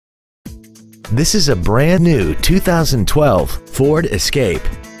This is a brand new 2012 Ford Escape.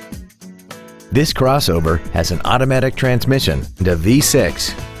 This crossover has an automatic transmission and a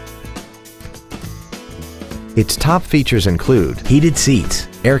V6. Its top features include heated seats,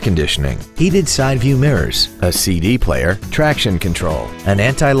 air conditioning, heated side view mirrors, a CD player, traction control, an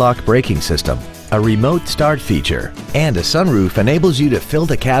anti-lock braking system, a remote start feature, and a sunroof enables you to fill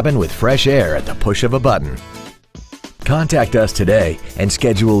the cabin with fresh air at the push of a button. Contact us today and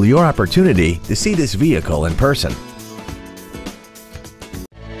schedule your opportunity to see this vehicle in person.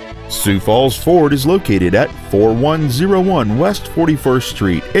 Sioux Falls Ford is located at 4101 West 41st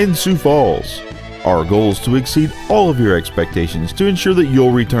Street in Sioux Falls. Our goal is to exceed all of your expectations to ensure that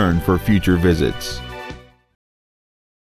you'll return for future visits.